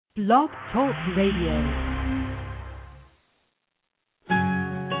Blog Talk Radio.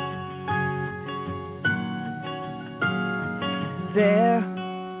 There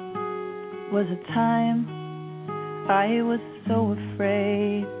was a time I was so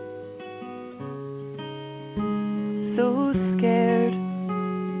afraid, so scared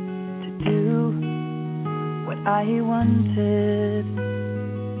to do what I wanted.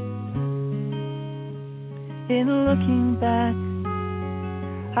 In looking back,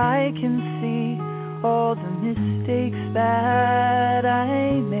 I can see all the mistakes that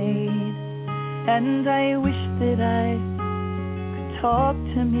I made, and I wish that I could talk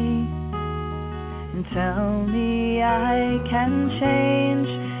to me and tell me I can change.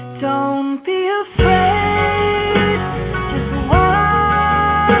 Don't be afraid, just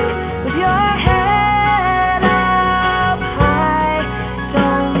walk with your head up high.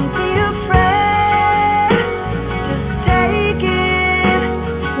 Don't be afraid, just take it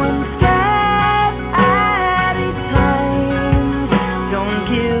one step at a time. Don't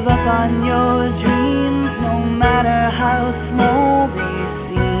give up on your dreams, no matter how small they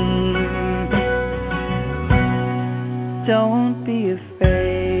seem. Don't be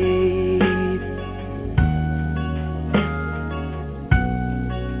afraid.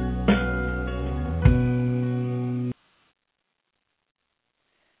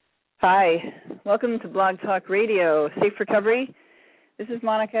 Hi, welcome to Blog Talk Radio, Safe Recovery. This is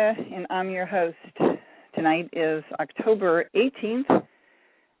Monica, and I'm your host. Tonight is October 18th,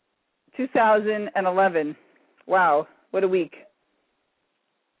 2011. Wow, what a week.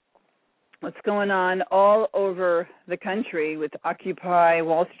 What's going on all over the country with Occupy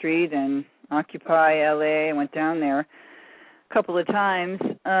Wall Street and Occupy LA. I went down there a couple of times.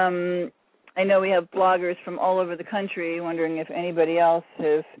 I know we have bloggers from all over the country, wondering if anybody else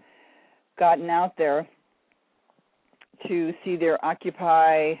has gotten out there to see their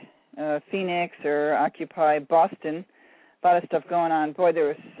Occupy Phoenix or Occupy Boston. A lot of stuff going on. Boy, there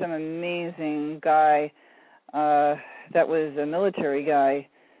was some amazing guy that was a military guy.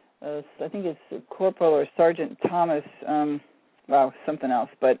 I think it's Corporal or Sergeant Thomas. Something else.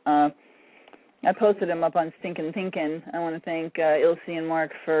 But I posted him up on Stinkin' Thinkin'. I want to thank Ilse and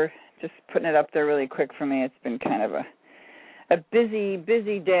Mark for just putting it up there really quick for me. It's been kind of a busy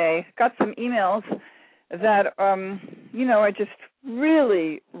day. Got some emails that, are just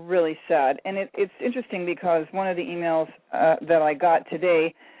really, really sad. And it's interesting because one of the emails that I got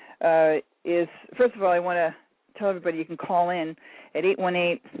today is, first of all, I want to tell everybody you can call in at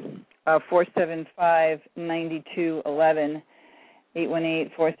 818-475-9211,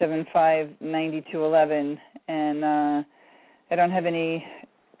 818-475-9211. And I don't have any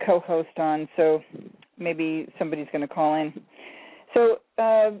co-host on, so maybe somebody's going to call in. So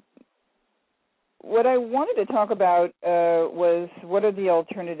what I wanted to talk about was what are the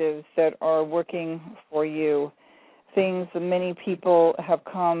alternatives that are working for you, things that many people have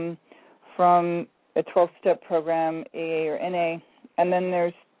come from a 12-step program, AA or NA, and then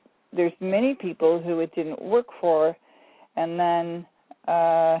there's many people who it didn't work for, and then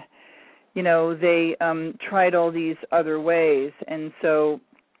they tried all these other ways. And so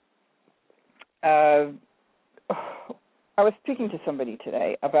I was speaking to somebody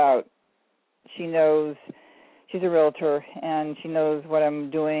today about, she knows, she's a realtor, and she knows what I'm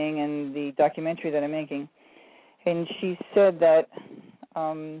doing and the documentary that I'm making. And she said that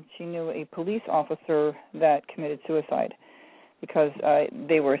she knew a police officer that committed suicide because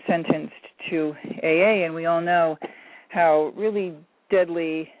they were sentenced to AA, and we all know how really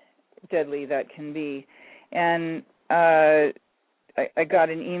deadly that can be. And I got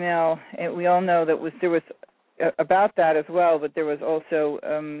an email, and we all know that there was about that as well, but there was also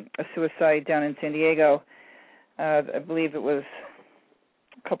a suicide down in San Diego. I believe it was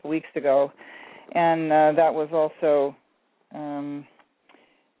a couple weeks ago, and that was also,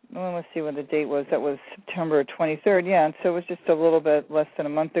 let's see what the date was. That was September 23rd, yeah, and so it was just a little bit less than a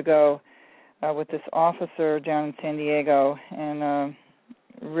month ago with this officer down in San Diego, and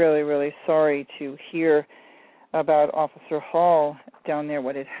really, really sorry to hear about Officer Hall down there,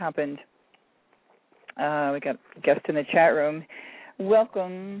 what had happened. We got a guest in the chat room.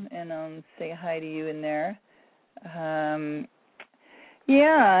 Welcome, and say hi to you in there. I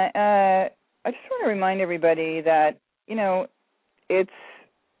just want to remind everybody that,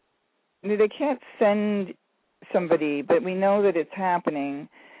 they can't send somebody, but we know that it's happening.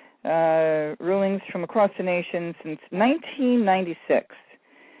 Rulings from across the nation since 1996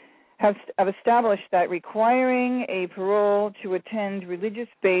 have established that requiring a parole to attend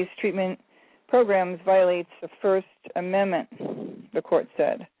religious-based treatment programs violates the First Amendment, the court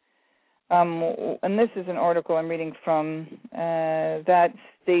said. And this is an article I'm reading from that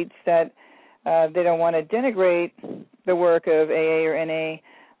states that they don't want to denigrate the work of AA or NA,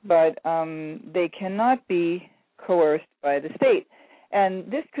 but they cannot be coerced by the state. And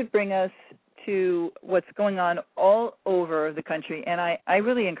this could bring us to what's going on all over the country. And I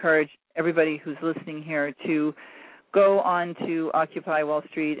really encourage everybody who's listening here to go on to Occupy Wall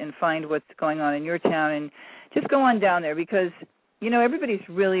Street and find what's going on in your town, and just go on down there, because, everybody's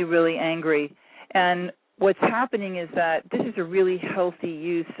really, really angry. And what's happening is that this is a really healthy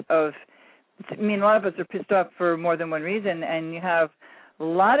use of, a lot of us are pissed off for more than one reason, and you have a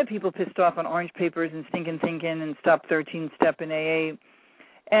lot of people pissed off on orange papers and stinking thinking and Stop 13-Step in AA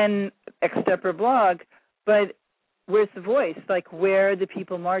and Extepper blog, but where's the voice? Like, where are the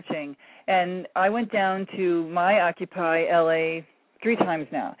people marching? And I went down to my Occupy LA 3 times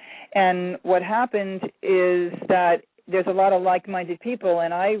now, and what happened is that there's a lot of like-minded people,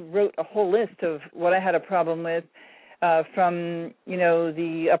 and I wrote a whole list of what I had a problem with, from,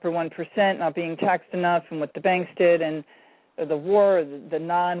 the upper 1% not being taxed enough, and what the banks did, and the war, the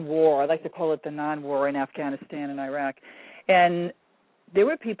non-war, I like to call it the non-war in Afghanistan and Iraq. And there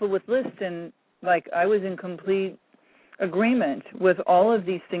were people with lists, and, I was in complete agreement with all of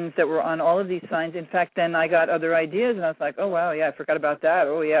these things that were on all of these signs. In fact, then I got other ideas, and I was like, oh, wow, yeah, I forgot about that.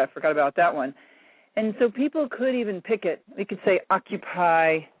 Oh, yeah, I forgot about that one. And so people could even pick it. We could say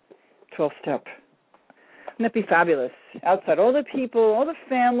Occupy 12-Step. Wouldn't that be fabulous? Outside, all the people, all the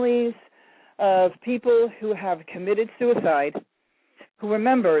families of people who have committed suicide, who were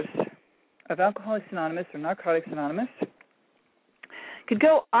members of Alcoholics Anonymous or Narcotics Anonymous, could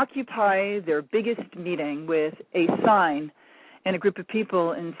go occupy their biggest meeting with a sign and a group of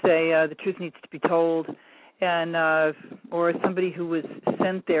people and say the truth needs to be told, and or somebody who was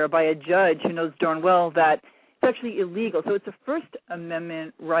sent there by a judge who knows darn well that it's actually illegal. So it's a First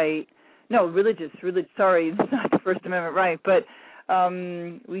Amendment right. No, religious. Sorry, it's not the First Amendment right, but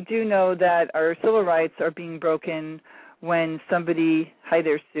we do know that our civil rights are being broken when somebody, hi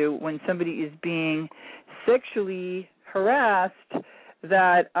there, Sue, when somebody is being sexually harassed,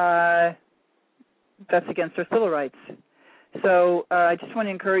 that's against our civil rights. So I just want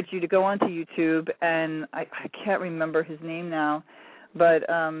to encourage you to go onto YouTube, and I can't remember his name now, but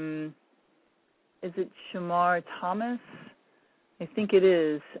is it Shamar Thomas? I think it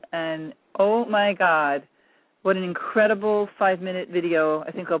is. And oh my God, what an incredible 5-minute video.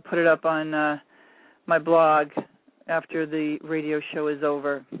 I think I'll put it up on my blog after the radio show is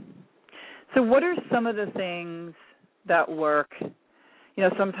over. So what are some of the things that work?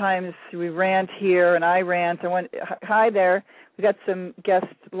 Sometimes we rant here, and I rant. Hi there. We got some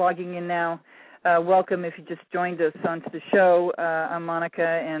guests logging in now. Welcome if you just joined us onto the show. I'm Monica,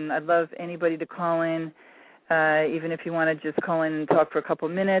 and I'd love anybody to call in, even if you want to just call in and talk for a couple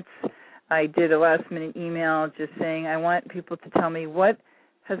minutes. I did a last-minute email just saying I want people to tell me what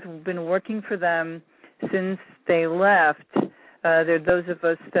has been working for them since they left. There are those of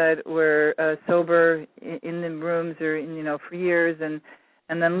us that were sober in the rooms or for years and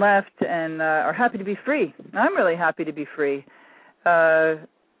then left and are happy to be free. I'm really happy to be free.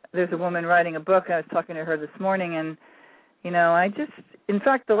 There's a woman writing a book. I was talking to her this morning, and in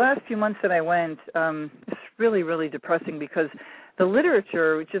fact, the last few months that I went, it's really, really depressing because the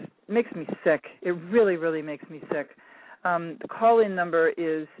literature just makes me sick. It really, really makes me sick. The call-in number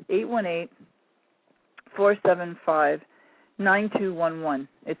is 818-475-9211.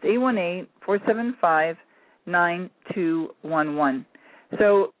 It's 818-475-9211.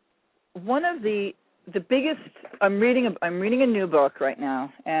 So one of the biggest, I'm reading a new book right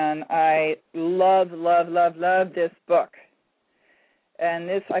now, and I love this book. And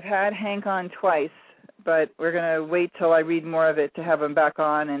this, I've had Hank on twice, but we're going to wait till I read more of it to have him back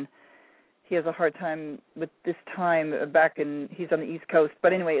on, and he has a hard time with this time back, and he's on the East Coast.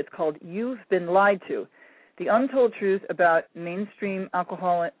 But anyway, it's called You've Been Lied To, The Untold Truth About Mainstream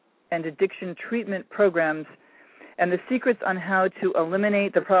Alcohol and Addiction Treatment Programs and the Secrets on How to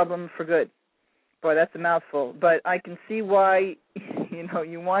Eliminate the Problem for Good. Boy, that's a mouthful, but I can see why,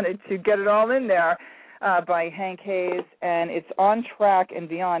 you wanted to get it all in there by Hank Hayes, and it's On Track and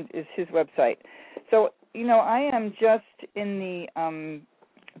Beyond is his website. So, I am just in the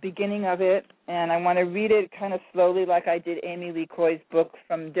beginning of it, and I want to read it kind of slowly like I did Amy Lee Coy's book,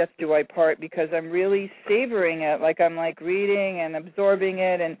 From Death Do I Part, because I'm really savoring it, like I'm reading and absorbing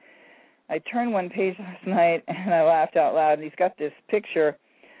it. And I turned one page last night, and I laughed out loud, and he's got this picture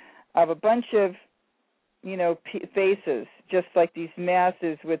of a bunch of, faces, just like these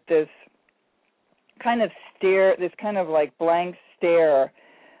masses with this kind of stare, this kind of blank stare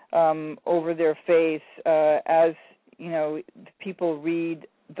over their face as, people read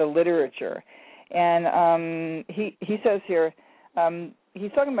the literature. And he says here,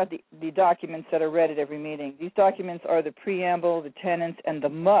 he's talking about the documents that are read at every meeting. These documents are the preamble, the tenets, and the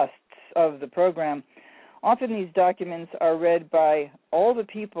musts of the program. Often these documents are read by all the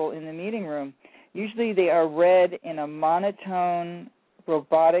people in the meeting room. Usually they are read in a monotone,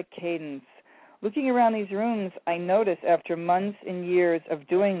 robotic cadence. Looking around these rooms, I notice after months and years of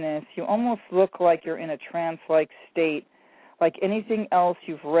doing this, you almost look like you're in a trance-like state. Like anything else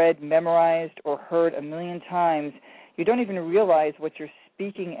you've read, memorized, or heard a million times, you don't even realize what you're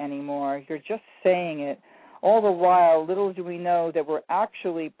speaking anymore. You're just saying it. All the while, little do we know that we're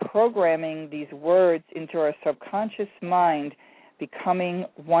actually programming these words into our subconscious mind, becoming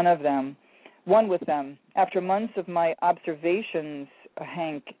one with them. After months of my observations,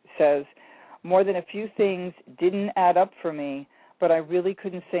 Hank says, more than a few things didn't add up for me, but I really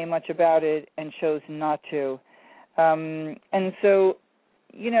couldn't say much about it and chose not to. And so,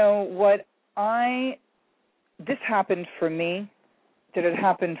 this happened for me. Did it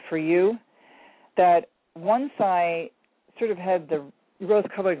happen for you? That once I sort of had the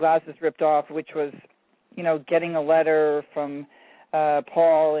rose-colored glasses ripped off, which was, getting a letter from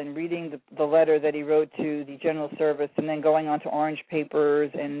Paul and reading the letter that he wrote to the General Service and then going on to orange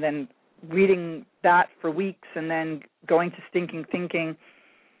papers and then reading that for weeks and then going to stinking thinking,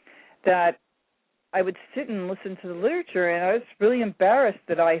 that I would sit and listen to the literature, and I was really embarrassed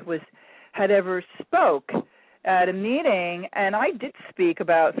that I had ever spoke at a meeting, and I did speak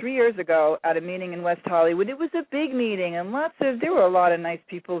about 3 years ago at a meeting in West Hollywood. It was a big meeting, and there were a lot of nice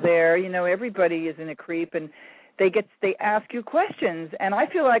people there. Everybody is in a creep, and they ask you questions, and I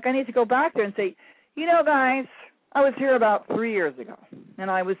feel like I need to go back there and say, guys, I was here about 3 years ago,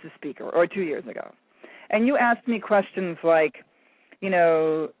 and I was the speaker, or 2 years ago, and you asked me questions like,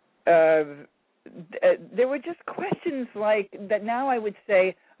 there were just questions like that. Now I would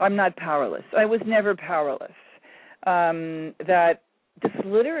say I'm not powerless. I was never powerless. That this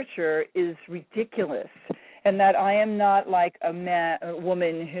literature is ridiculous, and that I am not like a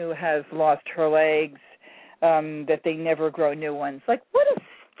woman who has lost her legs, that they never grow new ones. Like, what a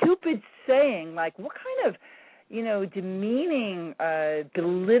stupid saying. Like, what kind of, demeaning,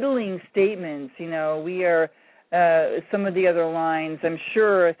 belittling statements. We are, some of the other lines, I'm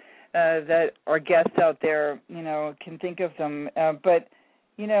sure that our guests out there, can think of them. But,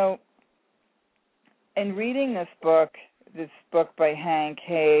 in reading this book by Hank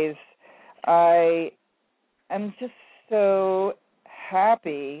Hayes, I am just so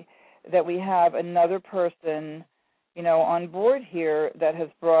happy that we have another person, on board here that has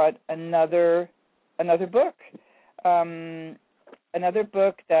brought another book. Another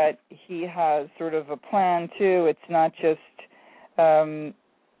book that he has sort of a plan to. It's not just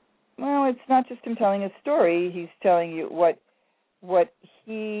it's not just him telling his story. He's telling you what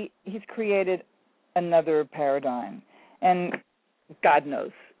he's created another paradigm. And God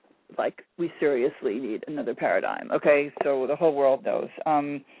knows, like, we seriously need another paradigm. Okay, so the whole world knows.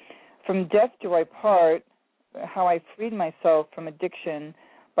 From Death Do I Part, How I Freed Myself from Addiction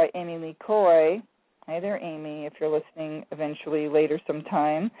by Amy Lee Coy. Hi there, Amy, if you're listening eventually later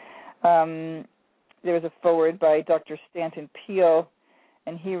sometime. There's a foreword by Dr. Stanton Peele,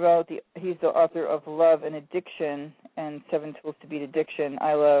 and he's the author of Love and Addiction and 7 Tools to Beat Addiction.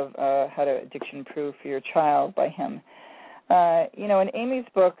 I love How to Addiction Proof for Your Child by him. In Amy's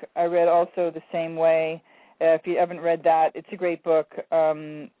book, I read also the same way. If you haven't read that, it's a great book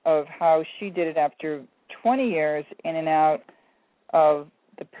of how she did it after 20 years in and out of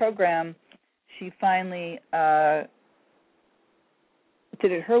the program. She finally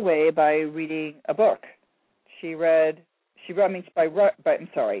did it her way by reading a book.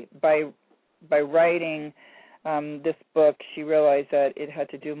 By writing this book, she realized that it had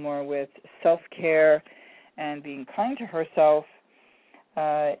to do more with self-care and being kind to herself.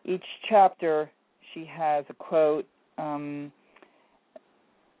 Each chapter, she has a quote.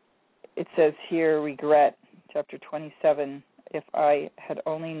 It says here, regret, chapter 27, if I had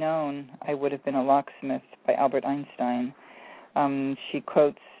only known, I would have been a locksmith, by Albert Einstein. She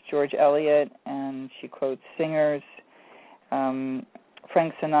quotes George Eliot, and she quotes singers, Frank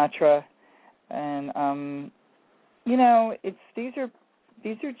Sinatra, and these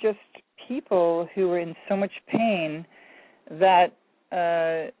are just people who are in so much pain that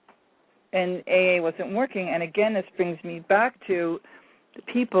and AA wasn't working. And again, this brings me back to the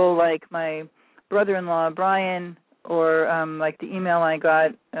people like my brother-in-law Brian, or like the email I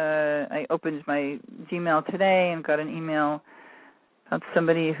got. I opened my Gmail today and got an email about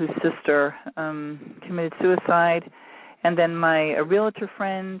somebody whose sister committed suicide. And then a realtor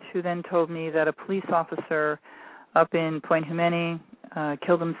friend who then told me that a police officer up in Point Humeni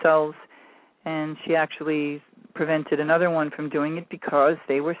killed themselves, and she actually prevented another one from doing it because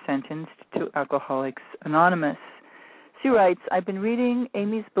they were sentenced to Alcoholics Anonymous. She writes, I've been reading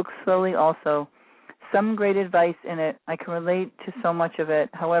Amy's book slowly also. Some great advice in it. I can relate to so much of it.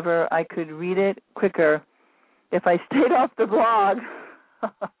 However, I could read it quicker if I stayed off the blog.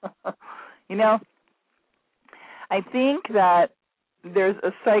 You know, I think that there's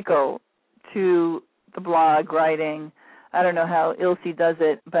a cycle to the blog writing. I don't know how Ilse does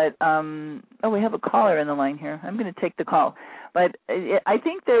it, but, we have a caller in the line here. I'm going to take the call. But I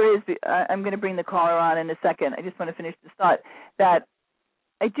think there is, I'm going to bring the caller on in a second. I just want to finish this thought, that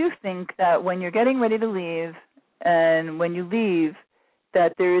I do think that when you're getting ready to leave and when you leave,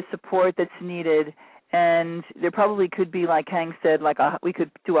 that there is support that's needed. And there probably could be, like Hank said, we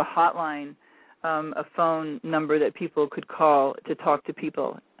could do a hotline, a phone number that people could call to talk to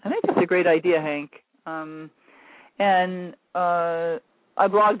people. I think that's a great idea, Hank. And I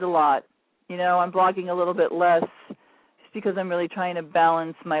blogged a lot. You know, I'm blogging a little bit less just because I'm really trying to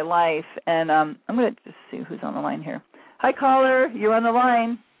balance my life. And I'm going to just see who's on the line here. Hi, caller. You're on the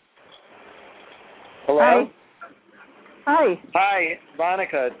line. Hello? Hi. Hi,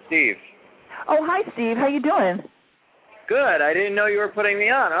 Monica. It's Steve. Oh, hi, Steve. How you doing? Good. I didn't know you were putting me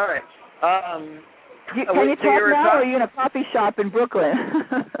on. All right. Can you talk now, or are you in a coffee shop in Brooklyn?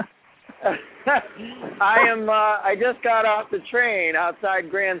 I just got off the train outside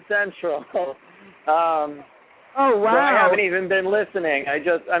Grand Central. Oh, wow. So I haven't even been listening.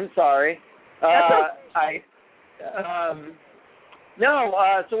 I'm sorry.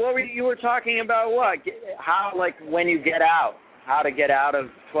 So what were you were talking about? What? How, like, when you get out, how to get out of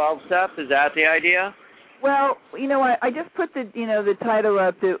 12 steps? Is that the idea? Well, you know, I just put the title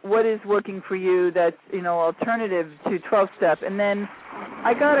up, what is working for you that's, alternative to 12 step. And then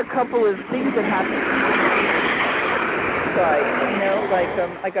I got a couple of things that happened.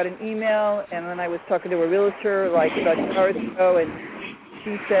 I got an email, and then I was talking to a realtor, about 2 hours ago, and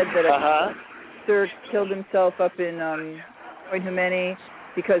she said that a sir killed himself up in Point Humeni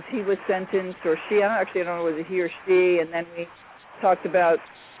because he was sentenced, or she, I don't know, was it he or she, and then we talked about,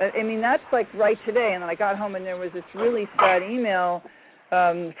 that's like right today, and then I got home and there was this really sad email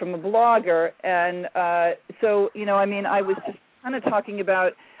from a blogger, and I was just kind of talking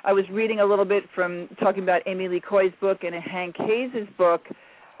about, I was reading a little bit from talking about Amy Lee Coy's book and Hank Hayes' book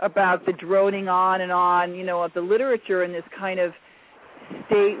about the droning on and on, of the literature in this kind of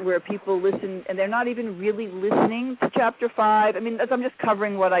state where people listen, and they're not even really listening to Chapter 5. I'm just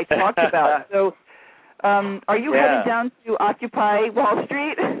covering what I talked about. So are you headed down to Occupy Wall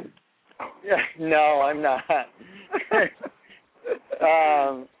Street? No, I'm not.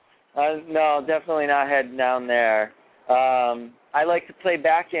 No, definitely not heading down there. I like to play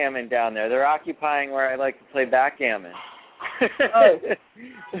backgammon down there. They're occupying where I like to play backgammon. Oh,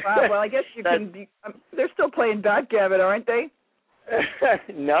 wow. Well, I guess you can be, they're still playing backgammon, aren't they?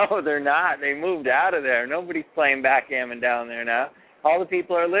 No, they're not. They moved out of there. Nobody's playing backgammon down there now. All the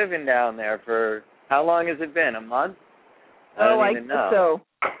people are living down there for, how long has it been, a month? I guess so.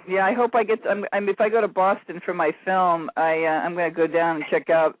 Yeah, I hope I get, if I go to Boston for my film, I'm going to go down and check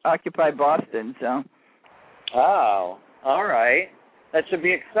out Occupy Boston, so. Oh, all right. That should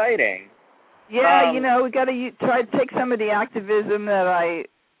be exciting. Yeah, we got to try to take some of the activism that I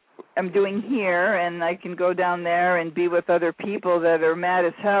am doing here, and I can go down there and be with other people that are mad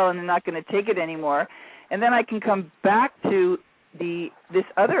as hell and they're not going to take it anymore. And then I can come back to this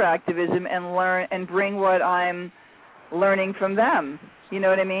other activism and learn and bring what I'm learning from them. You know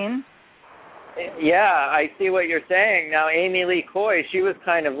what I mean? Yeah, I see what you're saying. Now, Amy Lee Coy, she was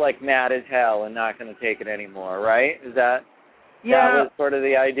kind of like mad as hell and not going to take it anymore, right? Is that that was sort of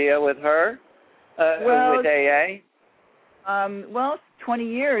the idea with her, with AA? Well, 20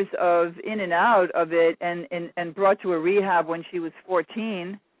 years of in and out of it, and brought to a rehab when she was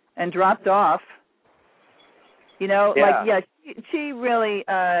 14 and dropped off. She really,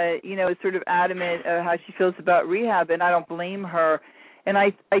 is sort of adamant how she feels about rehab, and I don't blame her. And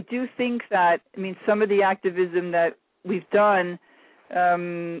I do think that, some of the activism that we've done,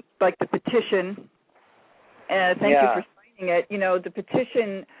 like the petition, and thank you for signing it, the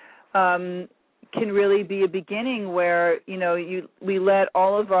petition can really be a beginning where, we let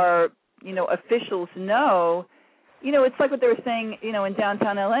all of our, officials know, it's like what they were saying, in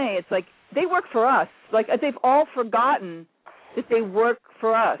downtown LA. It's like they work for us. Like they've all forgotten that they work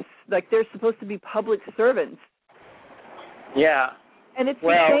for us. Like they're supposed to be public servants. Yeah. And it's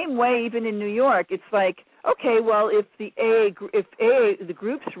the same way even in New York. It's like, okay, well, if the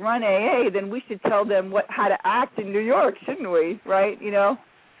groups run AA, then we should tell them how to act in New York, shouldn't we? Right? Yeah.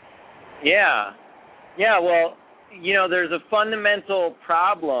 Yeah, well, there's a fundamental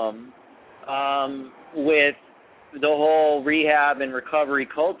problem with the whole rehab and recovery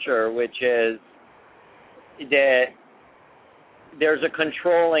culture, which is that there's a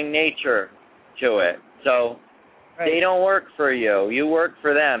controlling nature to it. So they don't work for you. You work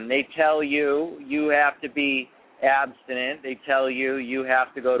for them. They tell you you have to be abstinent. They tell you you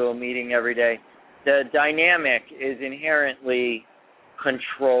have to go to a meeting every day. The dynamic is inherently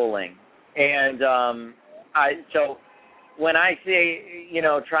controlling. And so when I say,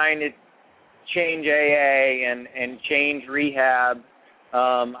 trying to change AA and change rehab,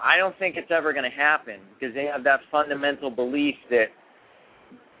 I don't think it's ever going to happen because they have that fundamental belief that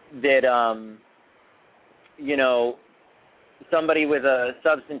somebody with a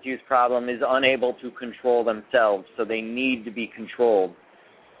substance use problem is unable to control themselves, so they need to be controlled.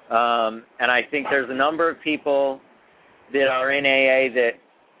 And I think there's a number of people that are in AA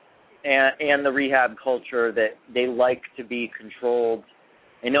and the rehab culture that they like to be controlled,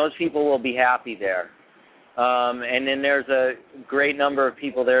 and those people will be happy there. And then there's a great number of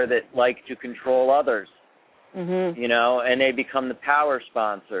people there that like to control others, and they become the power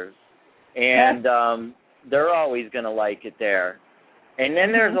sponsors. And they're always going to like it there. And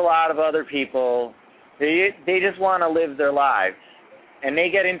then there's a lot of other people, they just want to live their lives. And they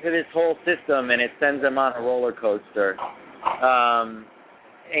get into this whole system, and it sends them on a roller coaster.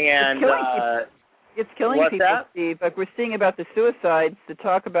 It's killing people, that? Steve. Like we're seeing about the suicides. To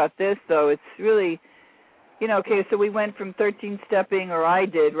talk about this, though, it's really, okay, so we went from 13-stepping, or I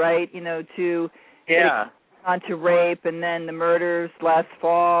did, right, to onto rape, and then the murders last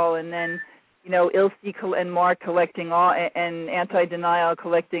fall, and then, Ilse and Mark collecting all, and Anti-Denial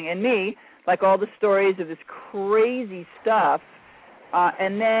collecting, and me, like all the stories of this crazy stuff.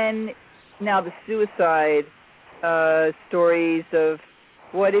 And then now the suicide stories of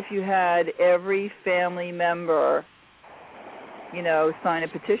what if you had every family member, sign a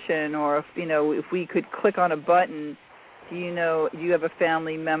petition, or if we could click on a button, do you have a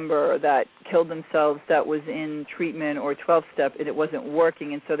family member that killed themselves that was in treatment or 12-step and it wasn't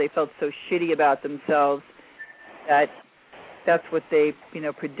working, and so they felt so shitty about themselves that that's what they,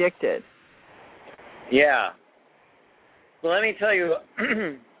 predicted. Yeah. Well, let me tell you.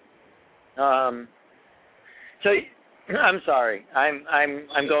 So I'm sorry.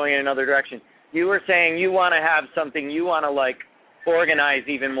 I'm going in another direction. You were saying you want to have something. You want to organize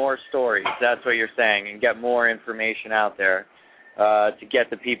even more stories. That's what you're saying, and get more information out there to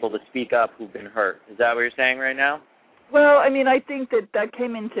get the people to speak up who've been hurt. Is that what you're saying right now? Well, I mean, I think that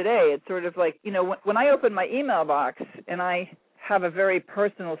came in today. It's sort of like, when I open my email box and I have a very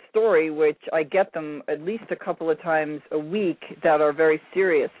personal story, which I get them at least a couple of times a week that are very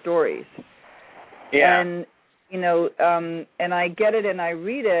serious stories. Yeah. And, and I get it and I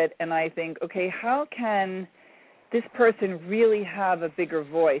read it and I think, okay, how can this person really have a bigger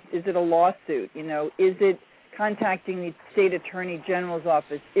voice? Is it a lawsuit? Is it contacting the state attorney general's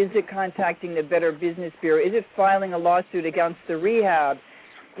office? Is it contacting the Better Business Bureau? Is it filing a lawsuit against the rehab?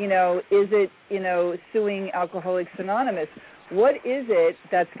 Is it, suing Alcoholics Anonymous? What is it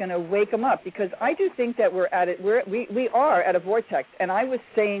that's going to wake them up? Because I do think that we are at a vortex. And I was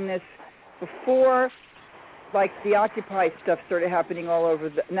saying this before, the Occupy stuff started happening all over.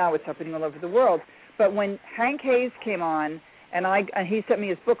 Now it's happening all over the world. But when Hank Hayes came on, and he sent me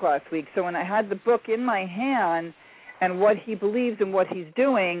his book last week. So when I had the book in my hand and what he believes and what he's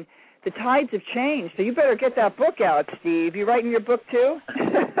doing, the tides have changed. So you better get that book out, Steve. You writing your book too?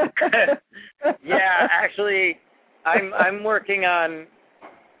 Yeah, actually. I'm working on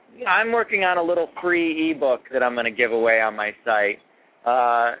a little free ebook that I'm going to give away on my site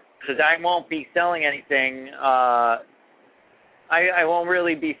because I won't be selling anything. I won't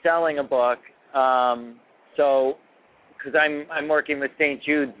really be selling a book, because I'm working with St.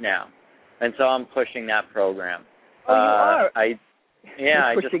 Jude's now, and so I'm pushing that program. Oh, you are. I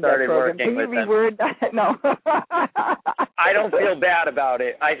just started working with them. Can you reword that? No. I don't feel bad about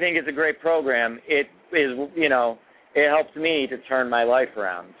it. I think it's a great program. It is, it helps me to turn my life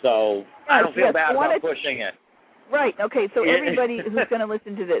around. So I don't feel bad about pushing it. Right. Okay. So everybody who's going to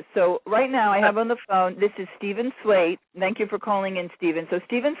listen to this. So right now I have on the phone, this is Stephen Slate. Thank you for calling in, Stephen. So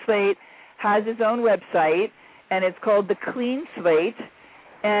Stephen Slate has his own website, and it's called The Clean Slate.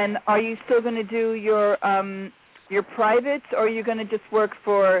 And are you still going to do your privates, or are you going to just work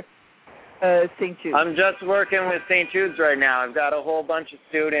for St. Jude's? I'm just working with St. Jude's right now. I've got a whole bunch of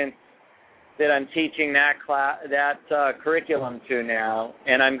students that I'm teaching that curriculum to now,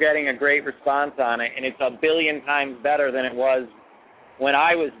 and I'm getting a great response on it, and it's 1 billion times better than it was when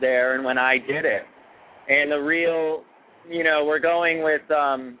I was there and when I did it. And the real, we're going with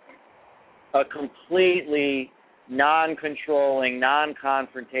a completely non-controlling,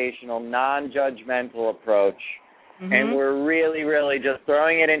 non-confrontational, non-judgmental approach and we're really, really just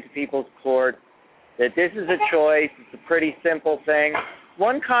throwing it into people's court that this is a choice. It's a pretty simple thing.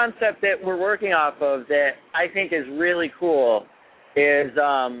 One concept that we're working off of that I think is really cool is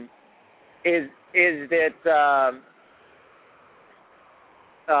that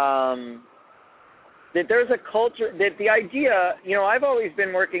that there's a culture, that the idea, I've always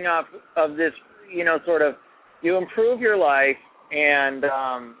been working off of this, sort of, you improve your life and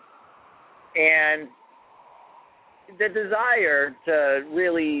the desire to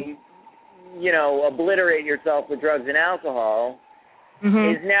really, obliterate yourself with drugs and alcohol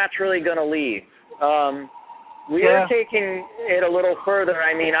is naturally going to leave. We are taking it a little further.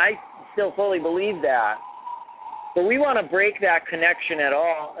 I mean, I still fully believe that. But we want to break that connection at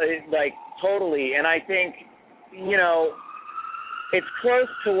all, like, totally. And I think, it's close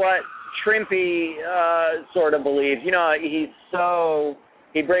to what Trimpey sort of believes.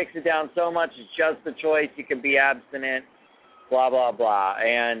 He breaks it down so much. It's just a choice. You can be abstinent, blah, blah, blah.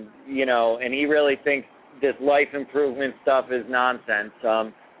 And, and he really thinks this life improvement stuff is nonsense.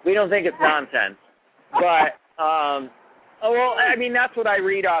 We don't think it's nonsense. But, that's what I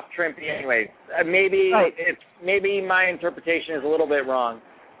read off Trimpey anyways. Maybe my interpretation is a little bit wrong.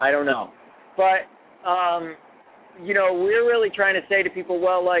 I don't know. But, we're really trying to say to people,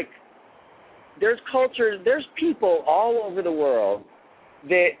 well, like, there's cultures, there's people all over the world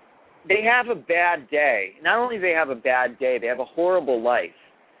that they have a bad day. Not only do they have a bad day, they have a horrible life.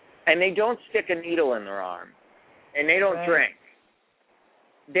 And they don't stick a needle in their arm. And they don't drink.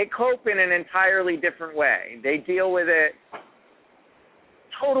 They cope in an entirely different way. They deal with it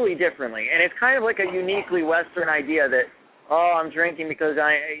totally differently. And it's kind of like a uniquely Western idea that, I'm drinking because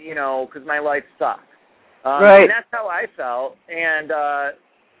because my life sucks. And that's how I felt. And,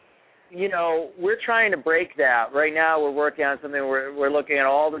 we're trying to break that. Right now we're working on something. We're looking at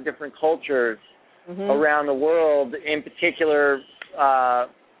all the different cultures around the world. In particular,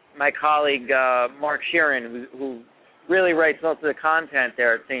 my colleague Mark Sheeran, who really writes most of the content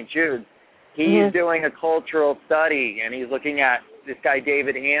there at St. Jude's, he's doing a cultural study, and he's looking at this guy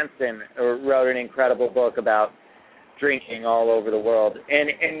David Hansen, who wrote an incredible book about drinking all over the world.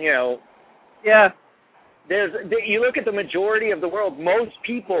 And you look at the majority of the world, most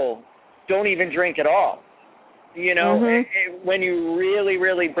people don't even drink at all. When you really,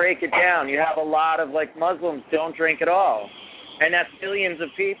 really break it down, you have a lot of, like, Muslims don't drink at all. And that's billions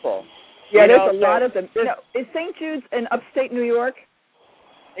of people. Yeah, there's a lot of them. Is St. Jude's in upstate New York?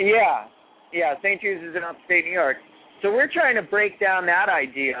 Yeah, St. Jude's is in upstate New York. So we're trying to break down that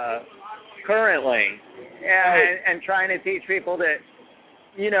idea currently and trying to teach people that,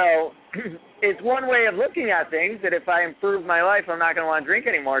 it's one way of looking at things, that if I improve my life, I'm not going to want to drink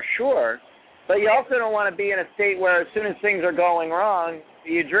anymore, sure. But you also don't want to be in a state where as soon as things are going wrong,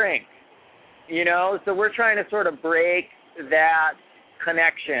 you drink. So we're trying to sort of break that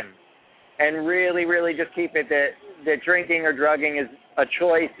connection and really, really just keep it that drinking or drugging is a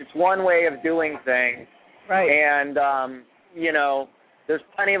choice. It's one way of doing things. Right. And, there's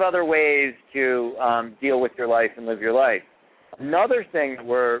plenty of other ways to deal with your life and live your life. Another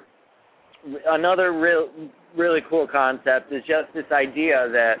really cool concept is just this idea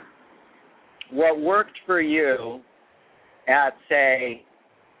that what worked for you at, say,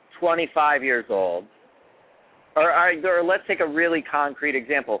 25 years old, or let's take a really concrete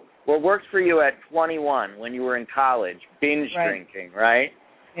example. What worked for you at 21 when you were in college, binge drinking, right?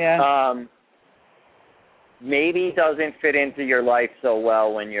 Yeah. Maybe doesn't fit into your life so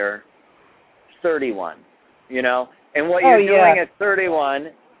well when you're 31, And what you're doing at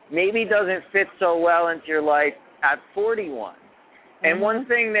 31 maybe doesn't fit so well into your life at 41. And one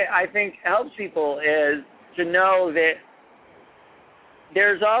thing that I think helps people is to know that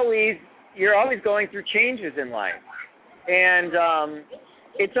you're always going through changes in life. And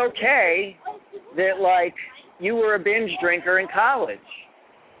it's okay that, like, you were a binge drinker in college.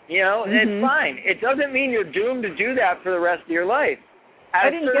 It's fine. It doesn't mean you're doomed to do that for the rest of your life.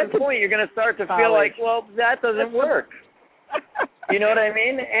 At a certain point, you're going to start to feel like, well, that doesn't work. You know what I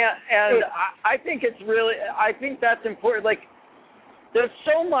mean? And I think I think that's important. Like, there's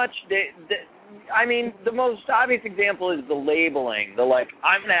so much the most obvious example is the labeling.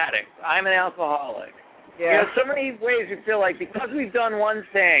 I'm an addict. I'm an alcoholic. Yeah. So many ways we feel like because we've done one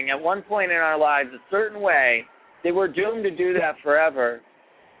thing at one point in our lives a certain way, that we're doomed to do that forever.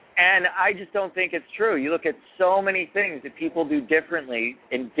 And I just don't think it's true. You look at so many things that people do differently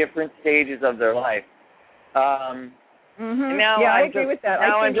in different stages of their life. And now I agree with that.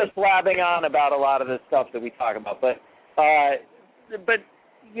 Now I'm just blabbing on about a lot of the stuff that we talk about. But as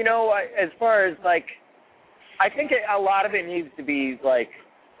far as, like, I think a lot of it needs to be, like,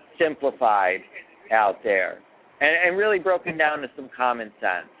 simplified out there. and really broken down to some common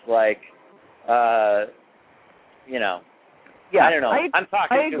sense, like, you know. Yeah, I don't know. I'm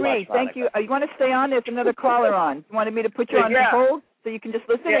talking I too agree. much, Monica. Thank you. You want to stay on? There's another caller on. You wanted me to put you on hold so you can just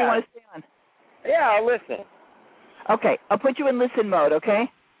listen, or you want to stay on? Yeah, I'll listen. Okay, I'll put you in listen mode, okay?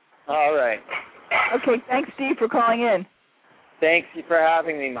 All right. Okay, thanks, Steve, for calling in. Thanks for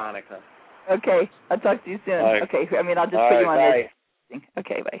having me, Monica. Okay, I'll talk to you soon. Right. Okay, I'll just put you on this.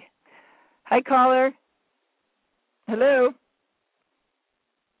 Okay, bye. Hi, caller. Hello.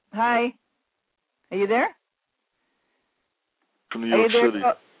 Hi. Are you there? From New York City.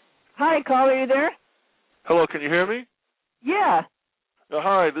 Hi, caller, are you there? Hello, can you hear me? Yeah.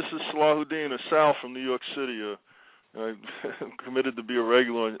 Hi, this is Salahuddin, Sal from New York City. I'm committed to be a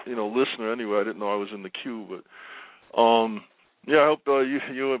regular, listener anyway. I didn't know I was in the queue, but I hope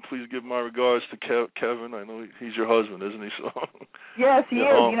you and please give my regards to Kevin. I know he's your husband, isn't he? So. Yes, he is.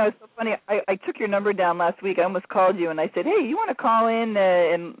 It's so funny. I took your number down last week. I almost called you, and I said, hey, you want to call in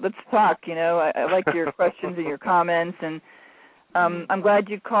and let's talk, I like your questions and your comments, and I'm glad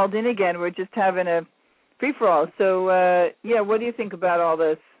you called in again. We're just having a free-for-all. So, what do you think about all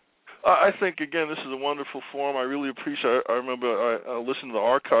this? I think, again, this is a wonderful forum. I really appreciate it. I remember I listened to the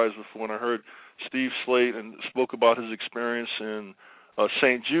archives before when I heard Steve Slate and spoke about his experience in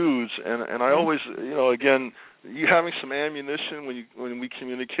St. Jude's, and I always, again, you having some ammunition when we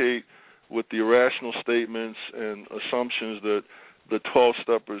communicate with the irrational statements and assumptions that the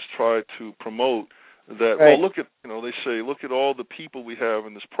 12-steppers try to promote, that, right. Well, look at, they say, look at all the people we have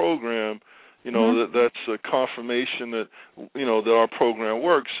in this program, that's a confirmation that, that our program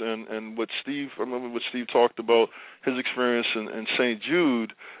works. And what I remember what Steve talked about, his experience in St.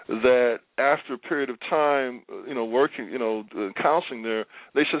 Jude, that after a period of time, working, counseling there,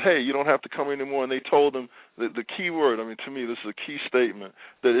 they said, hey, you don't have to come anymore. And they told him that the key word, to me, this is a key statement,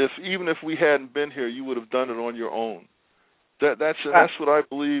 that even if we hadn't been here, you would have done it on your own. That's what I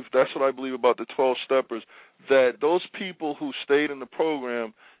believe. That's what I believe about the 12 steppers. That those people who stayed in the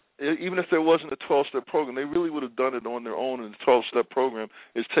program, even if there wasn't a 12-step program, they really would have done it on their own. And the 12-step program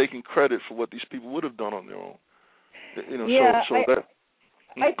is taking credit for what these people would have done on their own. Go ahead.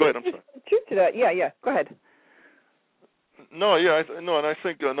 I'm sorry. Truth to that. Yeah. Go ahead. No, and I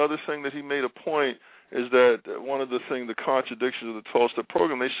think another thing that he made a point is that one of the contradictions of the 12-step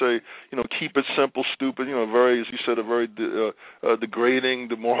program, they say, keep it simple, stupid, very, as you said, a very degrading,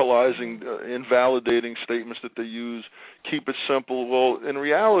 demoralizing, invalidating statements that they use. Keep it simple. Well, in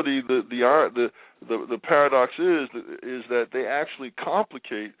reality, the paradox is that they actually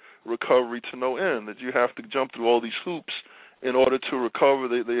complicate recovery to no end, that you have to jump through all these hoops in order to recover.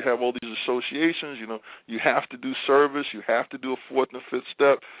 They have all these associations. You have to do service. You have to do a fourth and a fifth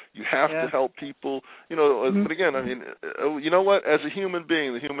step. You have to help people. But again, you know what? As a human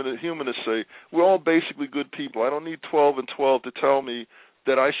being, the humanists say, we're all basically good people. I don't need 12 and 12 to tell me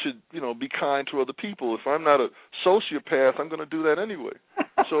that I should, be kind to other people. If I'm not a sociopath, I'm going to do that anyway.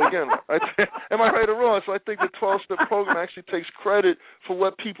 So again, am I right or wrong? So I think the 12-step program actually takes credit for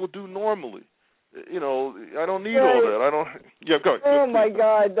what people do normally. I don't need all that. I don't. Yeah, go ahead. Oh my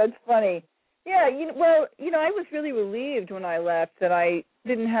God, that's funny. Yeah, I was really relieved when I left that I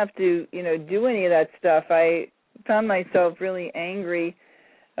didn't have to, do any of that stuff. I found myself really angry.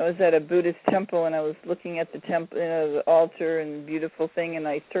 I was at a Buddhist temple and I was looking at the temple, the altar and the beautiful thing, and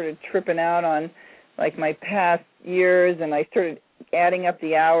I started tripping out on like my past years, and I started adding up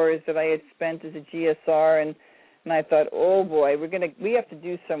the hours that I had spent as a GSR, and I thought, oh boy, we have to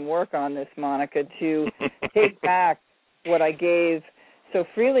do some work on this, Monica, to take back what I gave so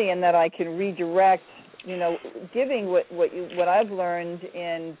freely, and that I can redirect. Giving what I've learned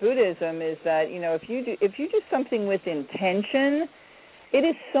in Buddhism is that if you do something with intention, it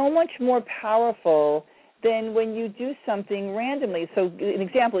is so much more powerful than when you do something randomly. So, an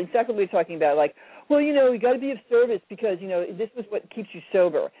example, exactly what we were talking about, like, well, you got to be of service because, this is what keeps you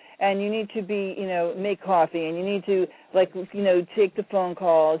sober. And you need to be, make coffee, and you need to, take the phone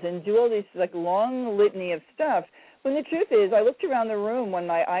calls and do all this, long litany of stuff. When the truth is, I looked around the room when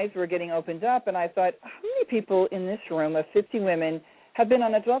my eyes were getting opened up, and I thought, how many people in this room of 50 women have been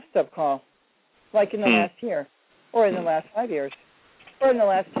on a 12-step call, like in the last year, or in the last 5 years, or in the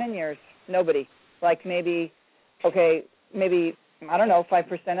last 10 years? Nobody. Maybe, I don't know,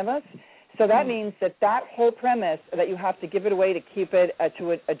 5% of us. So that means that whole premise that you have to give it away to keep it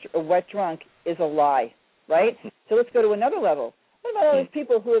to a wet drunk is a lie, right? So let's go to another level. What about all these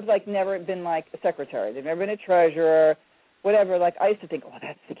people who have, never been, a secretary? They've never been a treasurer, whatever. I used to think, oh,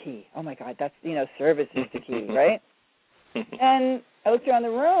 that's the key. Oh, my God, that's, service is the key, right? And I looked around the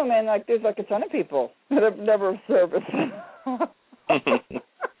room, and, there's, a ton of people that have never service.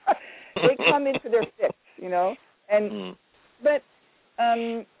 They come in for their fix, But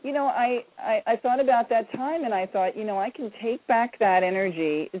I thought about that time, and I thought, I can take back that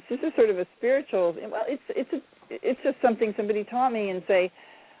energy. This is sort of a spiritual. Well, it's just something somebody taught me, and say,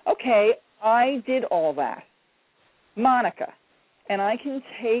 okay, I did all that, Monica, and I can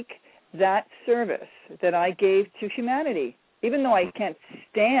take that service that I gave to humanity, even though I can't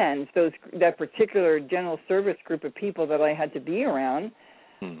stand that particular general service group of people that I had to be around.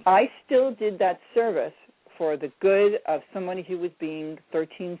 I still did that service for the good of somebody who was being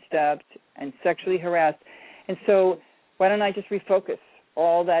 13-stepped and sexually harassed. And so why don't I just refocus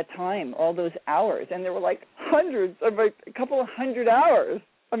all that time, all those hours? And there were like hundreds, a couple of hundred hours.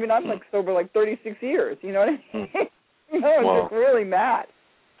 I mean, I'm like sober like 36 years, you know what I mean? I'm just really mad.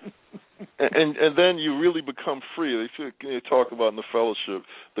 and then you really become free. They talk about in the fellowship,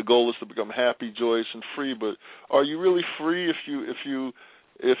 the goal is to become happy, joyous, and free. But are you really free if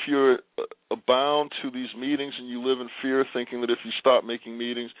you're bound to these meetings and you live in fear, thinking that if you stop making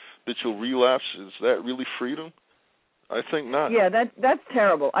meetings that you'll relapse? Is that really freedom? I think not. Yeah, that's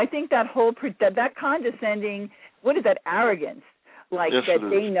terrible. I think that whole that condescending, what is that, arrogance? Like yes, that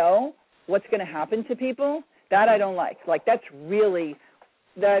they know what's going to happen to people. That I don't like. Like that really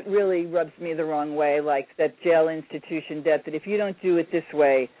rubs me the wrong way. Like that jail institution debt. That if you don't do it this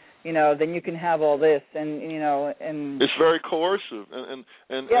way, then you can have all this, and it's very coercive, and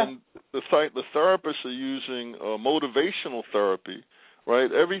the therapists are using motivational therapy,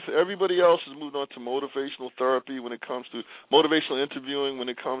 right? Everybody else has moved on to motivational therapy when it comes to motivational interviewing, when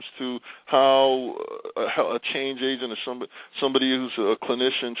it comes to how a change agent or somebody who's a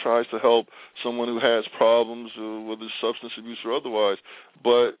clinician tries to help someone who has problems, whether it's substance abuse or otherwise.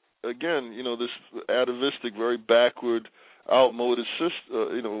 But again, this atavistic, very backward, outmoded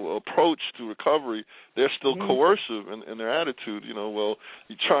approach to recovery, they're still coercive in their attitude. You're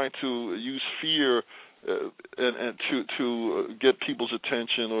trying to use fear and to get people's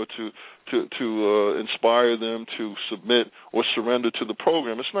attention or to inspire them to submit or surrender to the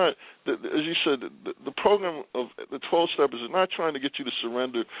program. It's not, as you said, the program of the 12 steppers is not trying to get you to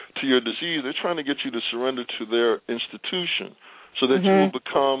surrender to your disease. They're trying to get you to surrender to their institution, so that you will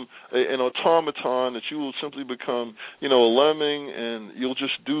become an automaton, that you will simply become, a lemming, and you'll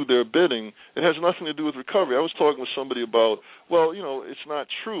just do their bidding. It has nothing to do with recovery. I was talking with somebody about, it's not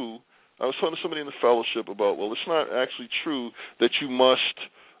true. I was talking to somebody in the fellowship about, it's not actually true that you must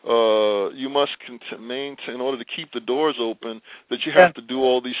maintain, in order to keep the doors open, that you have to do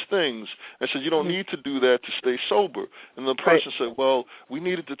all these things. I said, you don't need to do that to stay sober. And the person said, we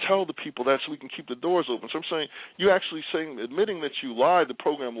needed to tell the people that so we can keep the doors open. So I'm saying, you actually admitting that you lied, the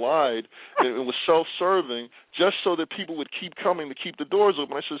program lied, and it was self-serving, just so that people would keep coming to keep the doors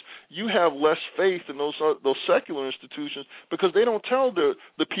open. I says, you have less faith in those secular institutions because they don't tell the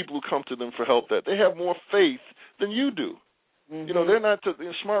people who come to them for help that. They have more faith than you do. They're not.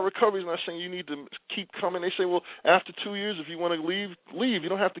 Smart Recovery is not saying you need to keep coming. They say, after 2 years, if you want to leave. You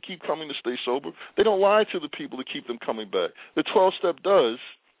don't have to keep coming to stay sober. They don't lie to the people to keep them coming back. The 12-step does,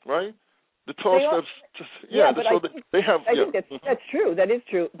 right? The 12 steps. They have. I think that's true. That is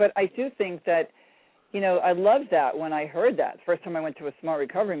true. But I do think that, I loved that when I heard that. First time I went to a Smart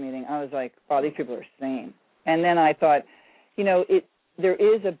Recovery meeting, I was like, wow, these people are sane. And then I thought, there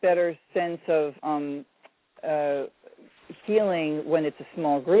is a better sense of healing when it's a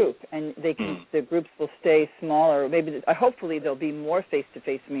small group, and the groups will stay smaller. Maybe hopefully there'll be more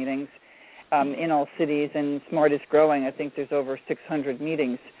face-to-face meetings in all cities, and SMART is growing. I think there's over 600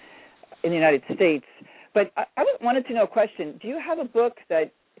 meetings in the United States. But I wanted to know a question. Do you have a book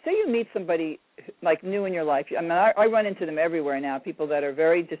that, say you meet somebody like new in your life? I mean, I run into them everywhere now, people that are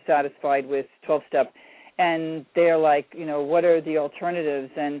very dissatisfied with 12-step, and they're like, what are the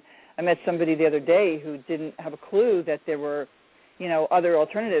alternatives? And I met somebody the other day who didn't have a clue that there were, other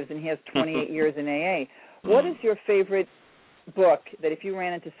alternatives, and he has 28 years in AA. What is your favorite book that if you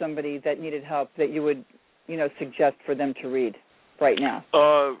ran into somebody that needed help that you would, suggest for them to read right now?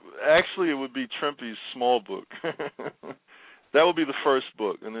 Actually, it would be Trempe's small book. That would be the first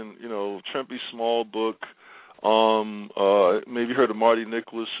book. And then, Trempe's small book, maybe you heard of Marty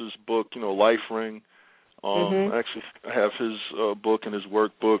Nicholas's book, Life Ring. Actually, I have his book and his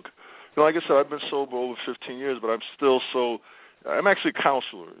workbook. Like I said, I've been sober over 15 years, but I'm actually a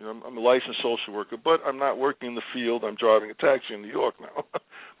counselor. I'm a licensed social worker, but I'm not working in the field. I'm driving a taxi in New York now.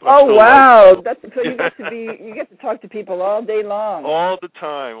 Oh, wow. So you get to talk to people all day long. All the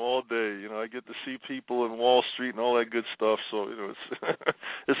time, all day. I get to see people in Wall Street and all that good stuff. So,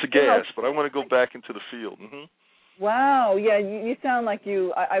 it's a gas, but I want to go back into the field. Wow. Yeah, you sound like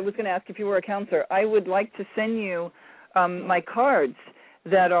you. I was going to ask if you were a counselor. I would like to send you my cards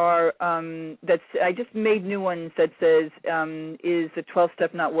that are that's I just made new ones that says is the 12th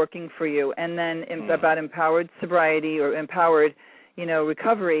step not working for you, and then about empowered sobriety or empowered,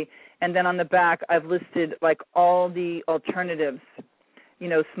 recovery, and then on the back I've listed like all the alternatives,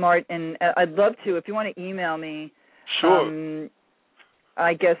 smart, and I'd love to, if you want to email me. Sure.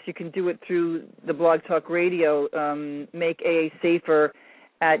 I guess you can do it through the Blog Talk Radio, make AA safer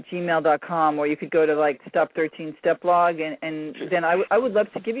 @gmail.com, or you could go to like Stop 13 Step Blog, and then I would love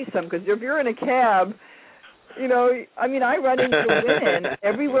to give you some, because if you're in a cab, I run into women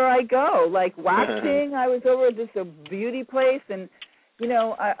everywhere I go, like waxing. I was over at this beauty place, and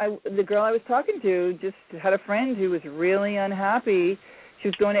the girl I was talking to just had a friend who was really unhappy. She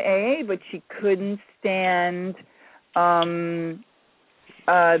was going to AA, but she couldn't stand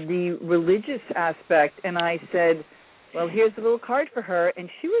the religious aspect, and I said, well, here's a little card for her, and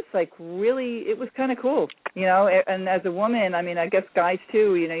she was like, really, it was kind of cool, and as a woman, I guess guys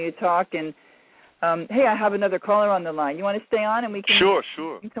too, you talk, and hey, I have another caller on the line. You want to stay on, and we can Sure.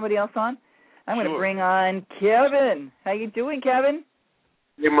 bring somebody else on? I'm going to bring on Kevin. How you doing, Kevin?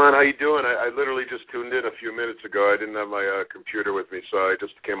 Hey, man, how you doing? I literally just tuned in a few minutes ago. I didn't have my computer with me, so I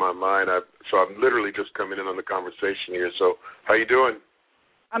just came online. So I'm literally just coming in on the conversation here. So how you doing?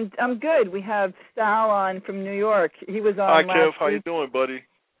 I'm good. We have Sal on from New York. He was on Hi, last Kev. week. How you doing, buddy?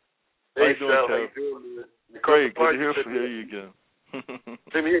 Hey, how you doing, Sal. Kev? How you doing? Great. Good to hear from you again.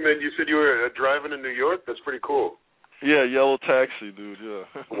 Same here, man. You said you were driving in New York? That's pretty cool. Yeah, yellow taxi, dude. Yeah.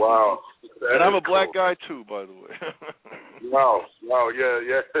 Wow. And I'm a black guy too, by the way. Wow.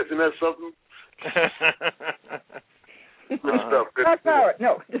 Yeah. Isn't that something? Good stuff. Good Black power.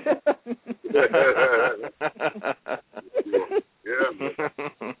 No. Yeah.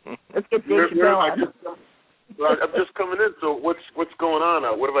 Let's get Dave Chappelle on. I'm just coming in. So what's going on?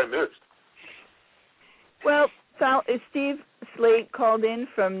 What have I missed? Well, Sal, Steve Slate called in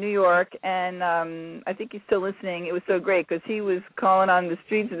from New York, and I think he's still listening. It was so great because he was calling on the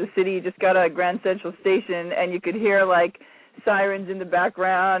streets of the city. He just got out of Grand Central Station, and you could hear like sirens in the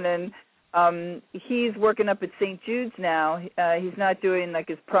background. And he's working up at St. Jude's now. He's not doing like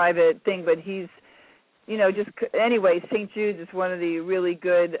his private thing, but he's, anyway, St. Jude's is one of the really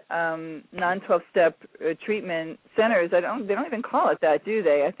good non-12-step treatment centers. They don't even call it that, do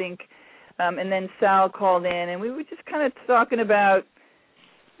they? I think. And then Sal called in, and we were just kind of talking about,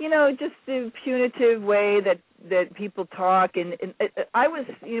 just the punitive way that people talk. And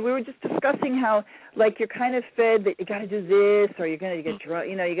we were just discussing how, like, you're kind of fed that you got to do this, or you're going to get drunk,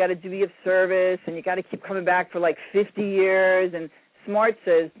 you got to be of service, and you got to keep coming back for like 50 years. And Smart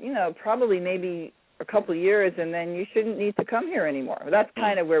says, probably maybe a couple of years, and then you shouldn't need to come here anymore. That's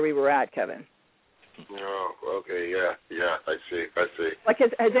kind of where we were at, Kevin. Oh, okay, yeah, I see. Like,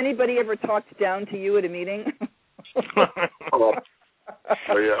 has anybody ever talked down to you at a meeting? Please.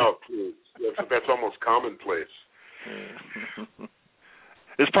 That's almost commonplace.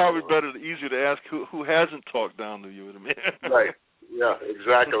 It's probably easier to ask who hasn't talked down to you at a meeting. Right, yeah,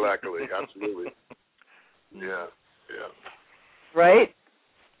 exactly, absolutely. Yeah. Right?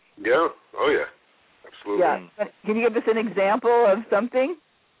 Yeah, oh yeah, absolutely. Yeah. Can you give us an example of something?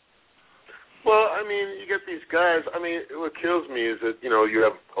 Well, you get these guys. What kills me is that you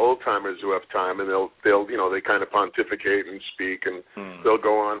have old timers who have time, and they'll they kind of pontificate and speak, and they'll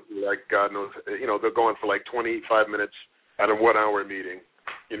go on like God knows, they'll go on for like 25 minutes at a 1 hour meeting,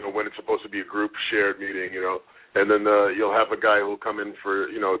 when it's supposed to be a group shared meeting, and then you'll have a guy who'll come in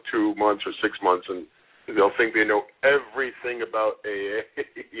for 2 months or 6 months, and they'll think they know everything about AA,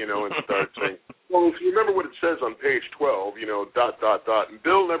 and start saying, well, if you remember what it says on page 12, ... and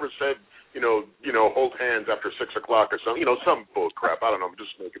Bill never said, hold hands after 6 o'clock or something, some bull crap. I don't know. I'm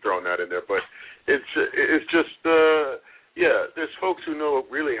just throwing that in there, but it's just, there's folks who know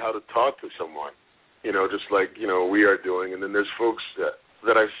really how to talk to someone, just like we are doing, and then there's folks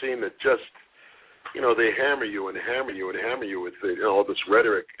that I've seen that just, they hammer you and hammer you and hammer you with all this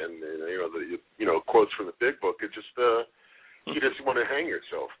rhetoric and the quotes from the big book. It just you just want to hang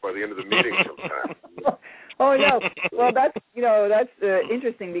yourself by the end of the meeting sometime. Oh no! Well, that's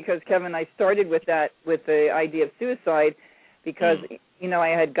interesting because Kevin, I started with the idea of suicide because I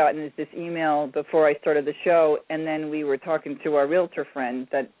had gotten this email before I started the show, and then we were talking to our realtor friend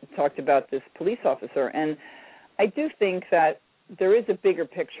that talked about this police officer, and I do think that there is a bigger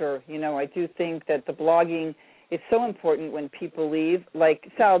picture. I do think that the blogging is so important when people leave. Like,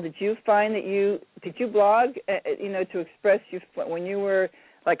 Sal, did you find that did you blog to express when you were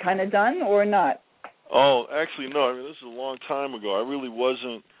like kind of done or not? Oh, actually, no. This is a long time ago. I really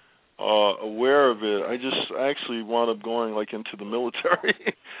wasn't aware of it. I actually wound up going like into the military,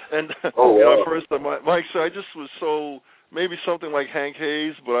 and wow. First, Mike said I just was so maybe something like Hank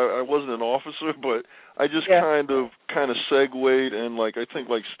Hayes, but I wasn't an officer. But I just kind of segued, and like I think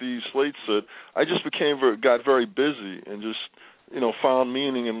like Steve Slate said, I just got very busy and just found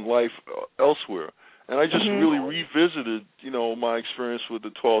meaning in life elsewhere. And I just really revisited my experience with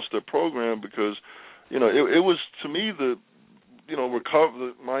the 12-step program because it was to me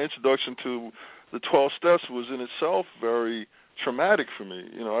my introduction to the 12 steps was in itself very traumatic for me.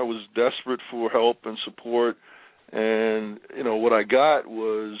 I was desperate for help and support, and what I got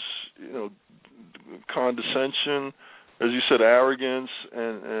was condescension, as you said, arrogance,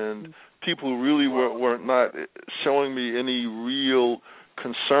 and people who really were not showing me any real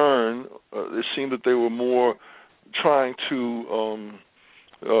concern. It seemed that they were more trying to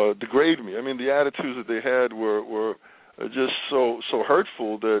degrade me. I mean, the attitudes that they had were just so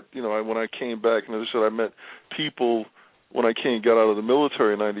hurtful that when I came back, and as I said, I met people when I got out of the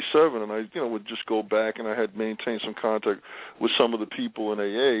military in '97, and I would just go back, and I had maintained some contact with some of the people in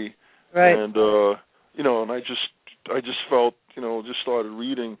AA, right? And and I just felt just started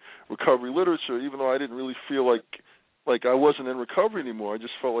reading recovery literature, even though I didn't really feel like I wasn't in recovery anymore. I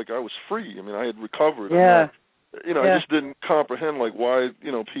just felt like I was free. I mean, I had recovered. Yeah. I just didn't comprehend why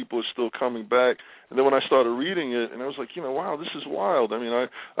people are still coming back. And then when I started reading it, and I was like, wow, this is wild. I mean,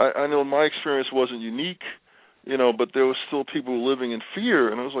 I know my experience wasn't unique, but there was still people living in fear,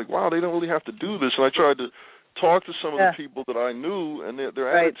 and I was like, wow, they don't really have to do this. And I tried to talk to some of the people that I knew, and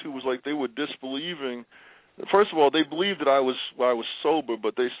their attitude was like they were disbelieving. First of all, they believed that I was sober,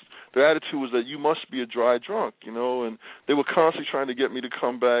 but their attitude was that you must be a dry drunk, and they were constantly trying to get me to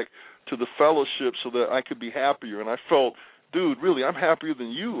come back to the fellowship so that I could be happier. And I felt, dude, really, I'm happier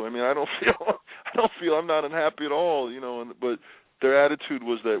than you. I mean, I don't feel I'm not unhappy at all, but their attitude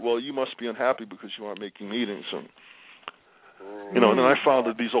was that, well, you must be unhappy because you aren't making meetings, and and then I found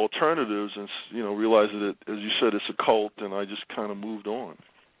that these alternatives, and realized that, as you said, it's a cult, and I just kind of moved on.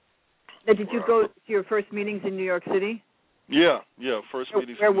 Now, did you go to your first meetings in New York City? Yeah, first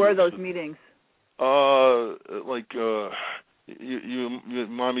meetings. Where were those meetings? You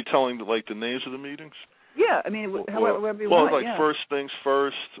mind me telling the names of the meetings? Yeah, I mean, however you want. Well, First Things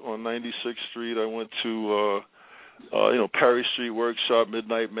First on 96th Street. I went to Perry Street Workshop,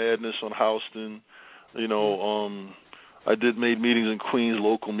 Midnight Madness on Houston. I made meetings in Queens,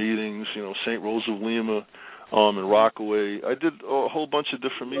 local meetings. St. Rose of Lima. In Rockaway. I did a whole bunch of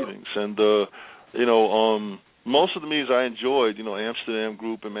different meetings, and most of the meetings I enjoyed. Amsterdam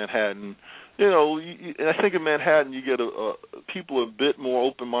group in Manhattan. And I think in Manhattan you get people a bit more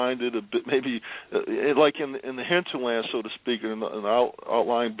open-minded, a bit maybe like in the hinterland, so to speak, in the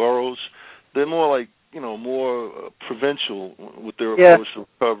outlying boroughs. They're more more provincial with their approach to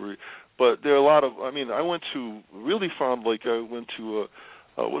recovery. But there are a lot of. I mean, I went to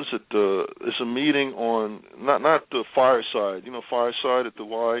what is it? It's a meeting on not the Fireside. Fireside at the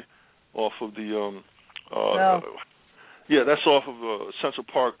Y, off of the. Yeah, that's off of Central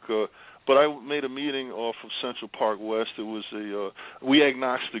Park. But I made a meeting off of Central Park West. It was We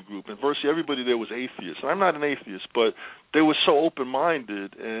Agnostic group, and virtually everybody there was atheist. I'm not an atheist, but they were so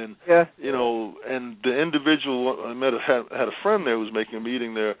open-minded, and and the individual I met had a friend there who was making a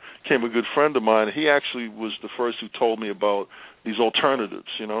meeting there. Became a good friend of mine. He actually was the first who told me about these alternatives,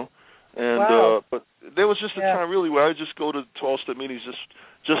 And but there was just a time really where I would just go to 12-step meetings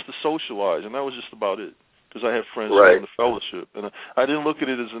just to socialize, and that was just about it. Because I had friends in the fellowship, and I didn't look at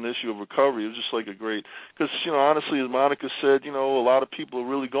it as an issue of recovery. It was just like a great, because honestly, as Monica said, a lot of people are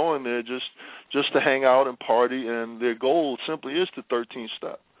really going there just to hang out and party, and their goal simply is the 13th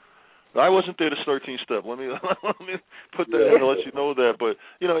step. I wasn't there to 13th step. Let me put that in and let you know that. But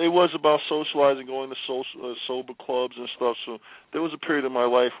it was about socializing, going to sober clubs and stuff. So there was a period in my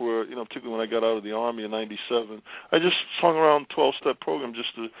life where, particularly when I got out of the Army in '97, I just hung around 12-step program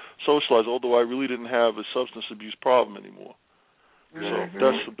just to socialize. Although I really didn't have a substance abuse problem anymore. So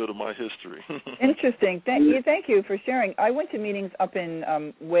that's a bit of my history. Interesting. Thank you for sharing. I went to meetings up in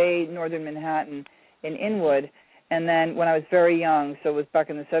way northern Manhattan in Inwood. And then when I was very young, so it was back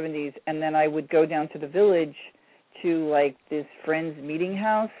in the 70s, and then I would go down to the village to, this friends meeting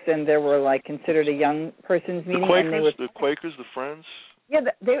house, and there were, considered a young person's meeting. The Quakers, the Friends? Yeah,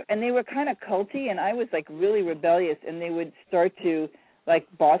 they were kind of culty, and I was, really rebellious, and they would start to,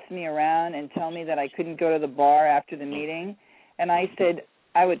 boss me around and tell me that I couldn't go to the bar after the meeting. And I said,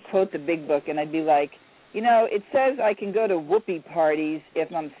 I would quote the big book, and I'd be like, it says I can go to whoopee parties if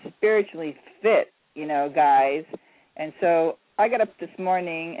I'm spiritually fit, guys. And so I got up this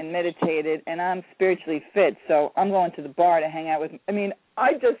morning and meditated, and I'm spiritually fit, so I'm going to the bar to hang out with.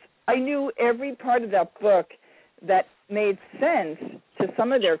 I knew every part of that book that made sense to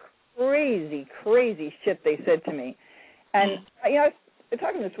some of their crazy, crazy shit they said to me. And, I was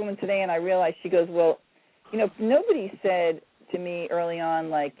talking to this woman today, and I realized, she goes, well, nobody said to me early on,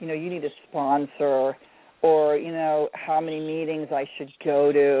 like, you need a sponsor or, how many meetings I should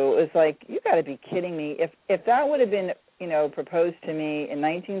go to. It was like, you got to be kidding me. If that would have been, proposed to me in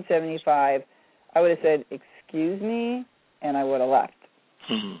 1975, I would have said, excuse me, and I would have left.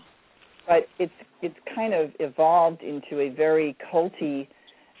 Mm-hmm. But it's kind of evolved into a very culty,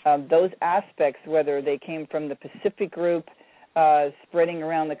 those aspects, whether they came from the Pacific Group, spreading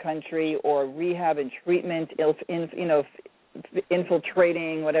around the country, or rehab and treatment,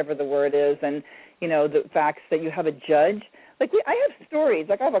 infiltrating, whatever the word is, and, the facts that you have a judge. Like, I have stories.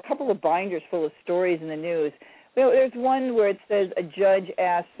 Like, I have a couple of binders full of stories in the news. There's one where it says a judge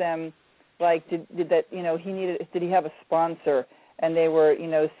asked them, like, did he have a sponsor? And they were,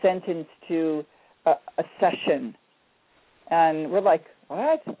 sentenced to a session. And we're like,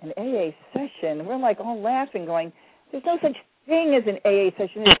 what? An AA session? We're like all laughing, going, there's no such thing as an AA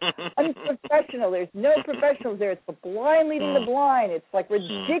session. It's unprofessional. There's no professionals there. It's the blind leading the blind. It's like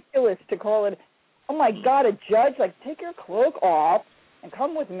ridiculous to call it, oh my God, a judge, like, take your cloak off and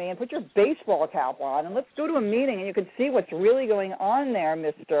come with me and put your baseball cap on and let's go to a meeting and you can see what's really going on there,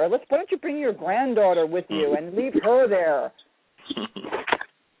 mister. Why don't you bring your granddaughter with you and leave her there?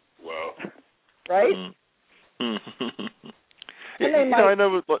 Wow. Right? I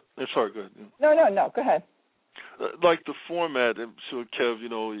never. Sorry, go ahead. No, go ahead. Like the format, so Kev,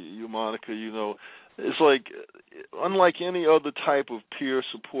 you, Monica, it's like, unlike any other type of peer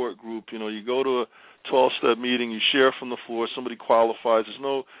support group, you go to a 12-step meeting, you share from the floor, somebody qualifies, there's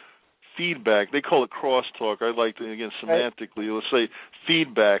no feedback. They call it crosstalk. I like to, again, semantically, let's say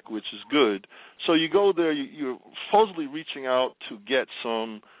feedback, which is good. So you go there, you're supposedly reaching out to get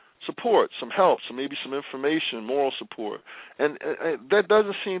some support, some help, maybe some information, moral support, and that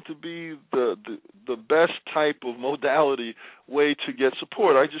doesn't seem to be the best type of modality way to get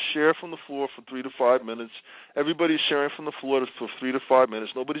support. I just share from the floor for 3 to 5 minutes. Everybody's sharing from the floor for 3 to 5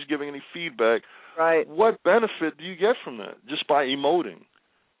 minutes. Nobody's giving any feedback. Right. What benefit do you get from that just by emoting?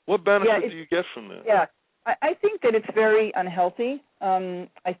 What benefit do you get from that? Yeah, I think that it's very unhealthy.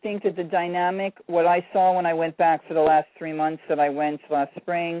 I think that the dynamic, what I saw when I went back for the last 3 months that I went last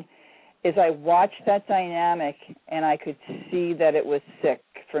spring, is I watched that dynamic and I could see that it was sick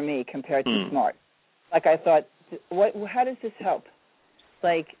for me compared to smart. Like, I thought, how does this help?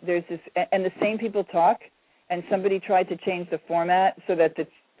 Like, there's this, and the same people talk, and somebody tried to change the format so that the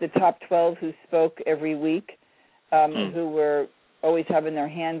top 12 who spoke every week, who were always having their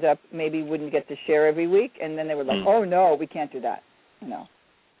hands up, maybe wouldn't get to share every week, and then they were like, oh, no, we can't do that,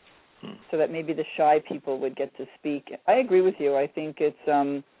 so that maybe the shy people would get to speak. I agree with you. I think it's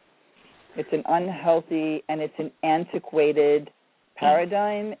an unhealthy and it's an antiquated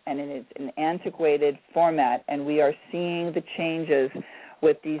paradigm and it's an antiquated format, and we are seeing the changes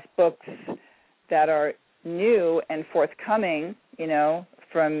with these books that are new and forthcoming,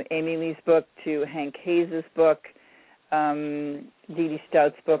 from Amy Lee's book to Hank Hayes' book, Dee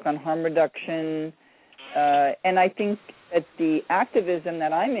Stout's book on harm reduction, and I think that the activism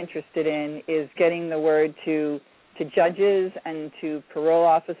that I'm interested in is getting the word to judges and to parole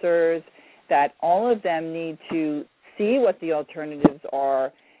officers that all of them need to see what the alternatives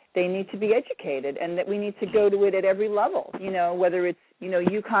are. They need to be educated, and that we need to go to it at every level, whether it's,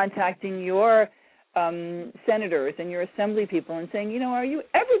 you contacting your senators and your assembly people and saying,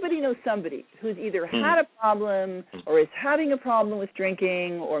 everybody knows somebody who's either had a problem or is having a problem with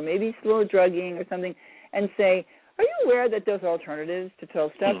drinking or maybe slow drugging or something, and say, are you aware that those are alternatives to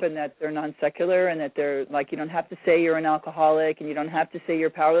 12-step and that they're non-secular and that they're, like, you don't have to say you're an alcoholic and you don't have to say you're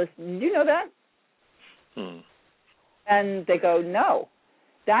powerless? Do you know that? And they go, no.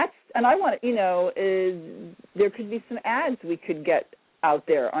 And I want to, there could be some ads we could get out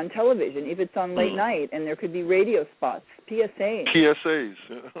there on television, if it's on late night, and there could be radio spots, PSAs.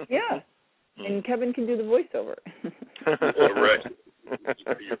 Yeah. And Kevin can do the voiceover. Right.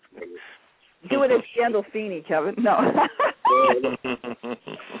 Do it as Gandolfini, Kevin. No.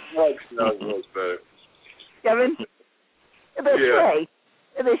 Sounds better. Kevin? If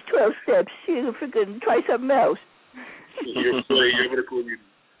there's 12 steps, you forget, try something else. I'm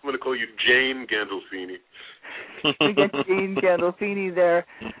going to call you Jane Gandolfini. We get Jane Gandolfini there.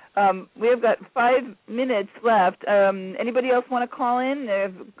 We have got 5 minutes left. Anybody else want to call in? There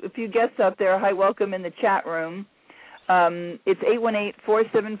are a few guests out there. Hi, welcome in the chat room. It's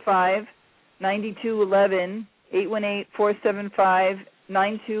 818-475-9211,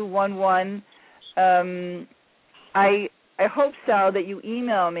 818-475-9211. I hope, Sal, that you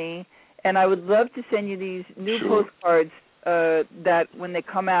email me, and I would love to send you these new postcards that when they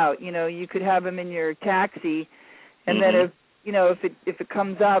come out, you could have them in your taxi And then if it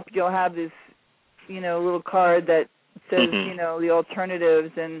comes up, you'll have this, little card that says, the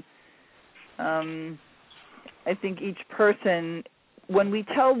alternatives. And I think each person, when we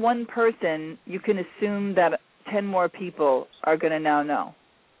tell one person, you can assume that 10 more people are going to now know.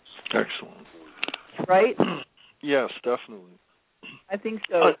 Excellent. Right? Yes, definitely. I think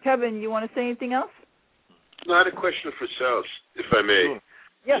so. Kevin, you want to say anything else? No, I had a question for South, if I may. Sure.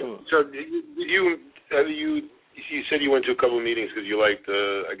 Yeah. Sure. So you said you went to a couple of meetings because you liked,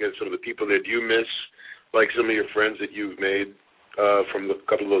 I guess, some of the people there. Do you miss, like, some of your friends that you've made from a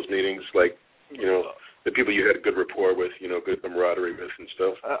couple of those meetings, like, the people you had a good rapport with, good camaraderie with and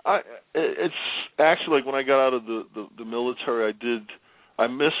stuff? It's actually like when I got out of the military, I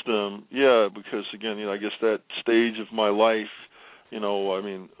missed them, because again, I guess that stage of my life,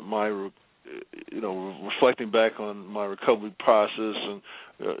 reflecting back on my recovery process and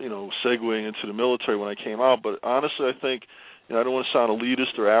segueing into the military when I came out. But honestly, I think I don't want to sound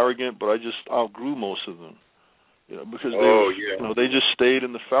elitist or arrogant, but I just outgrew most of them, because they just stayed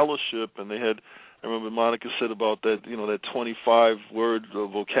in the fellowship, and they had. I remember Monica said about that, that 25-word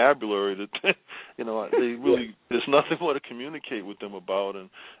vocabulary that, they really, there's nothing more to communicate with them about.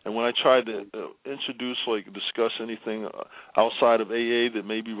 And when I tried to discuss anything outside of AA that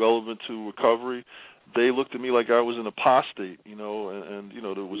may be relevant to recovery, they looked at me like I was an apostate, and there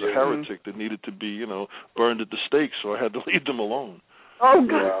was a heretic that needed to be, burned at the stake, so I had to leave them alone. Oh,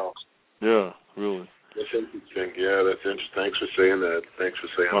 God. Wow. Yeah, really. That's interesting. Yeah, that's interesting. Thanks for saying that.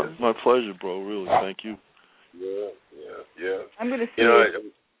 My pleasure, bro. Really, thank you. Yeah. I'm going to see.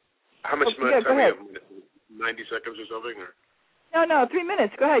 How much time do you have? 90 seconds or something? Or? No, 3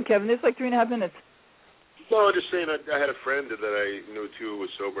 minutes. Go ahead, Kevin. It's like 3.5 minutes. No, just saying. I had a friend that I knew too who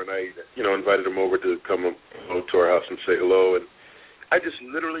was sober, and I, invited him over to come to our house and say hello. And I just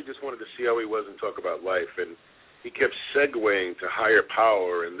literally just wanted to see how he was and talk about life. And he kept segueing to higher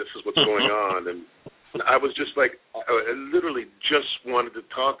power, and this is what's going on. And I was just like, I literally just wanted to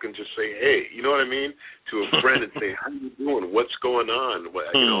talk and just say, hey, you know what I mean, to a friend and say, how you doing? What's going on?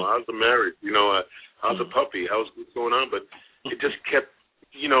 How's the marriage? How's the puppy? What's going on? But it just kept,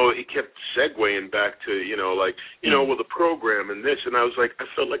 it kept segueing back to, well, the program and this. And I was like, I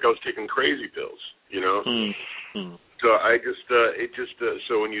felt like I was taking crazy pills, So I just,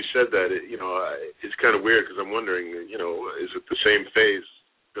 so when you said that, it's kind of weird because I'm wondering, is it the same phase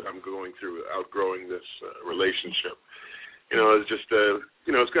that I'm going through, outgrowing this relationship? It's just,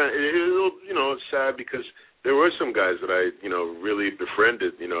 it's kind of, it's sad because there were some guys that I, really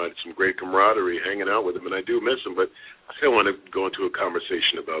befriended. I had some great camaraderie hanging out with them, and I do miss them. But I still want to go into a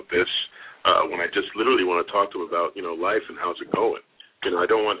conversation about this when I just literally want to talk to them about, life and how's it going. I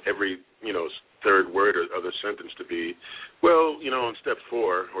don't want every, third word or other sentence to be, well, in step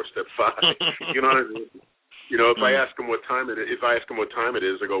 4 or step 5. You know what I mean? If I ask them what time it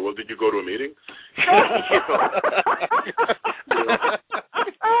is, I go, well, did you go to a meeting?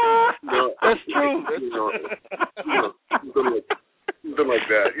 That's true. Something like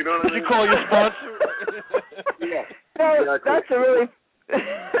that. You know what I mean? Did you call your sponsor? Yeah. Well, exactly.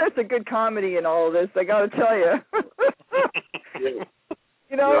 That's a good comedy in all of this, I got to tell you.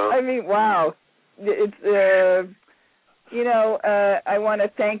 I mean, wow. It's, I want to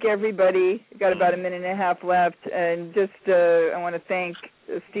thank everybody. We've got about a minute and a half left. And just I want to thank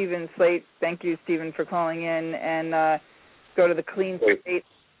Stephen Slate. Thank you, Stephen, for calling in. And go to the Clean Slate.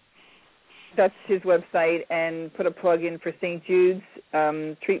 That's his website. And put a plug in for St. Jude's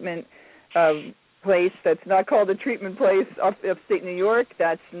treatment place. That's not called a treatment place upstate New York.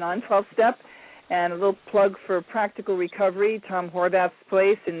 That's non-12-step. And a little plug for Practical Recovery, Tom Horvath's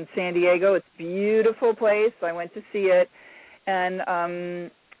place in San Diego. It's a beautiful place. I went to see it.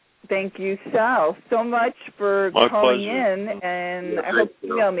 And thank you, Sal, so much for calling in. And I hope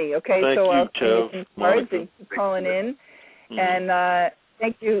you email me, okay? Thank so you, I'll Kev. send you cards and keep calling in. And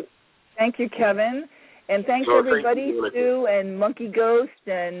thank you, Kevin. And thanks everybody, Sue and Monkey Ghost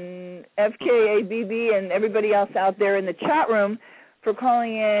and FKABB and everybody else out there in the chat room for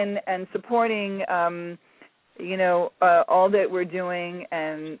calling in and supporting, all that we're doing,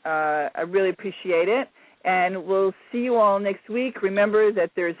 and I really appreciate it. And we'll see you all next week. Remember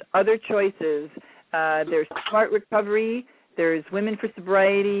that there's other choices. There's Smart Recovery, there's Women for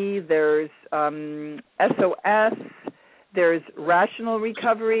Sobriety, there's SOS, there's Rational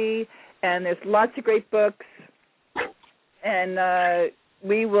Recovery, and there's lots of great books. And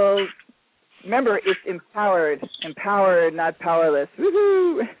we will... Remember, it's empowered, not powerless.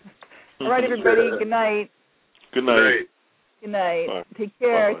 Woohoo! All right, everybody. Good night. Good night. Good night. Bye. Take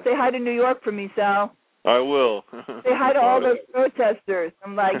care. Bye. Say hi to New York for me, Sal. I will. Say hi to all those protesters.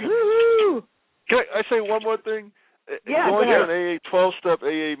 I'm like, woohoo! Can I say one more thing? Going to an 12-step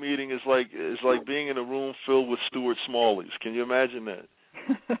AA meeting is like being in a room filled with Stuart Smalleys. Can you imagine that?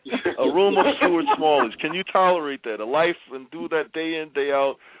 A room of Stuart Smalleys. Can you tolerate that? A life and do that day in, day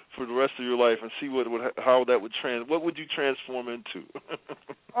out for the rest of your life and see how that would what would you transform into?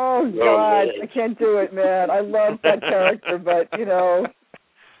 Oh God, I can't do it, man. I love that character, but you know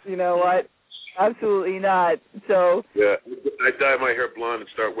what? Absolutely not. So yeah, I dye my hair blonde and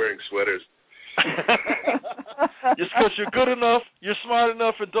start wearing sweaters. Just because you're good enough, you're smart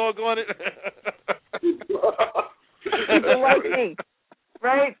enough, and doggone it. People like me,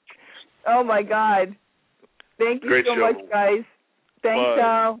 right? Oh my God! Thank you Great so show. much, guys. Thanks,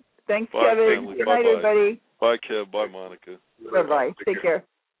 Al. Thanks, Bye, Kevin. family. Good night, everybody. Bye, Kev. Bye, Monica. Bye-bye. Take care.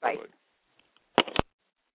 Bye. Bye.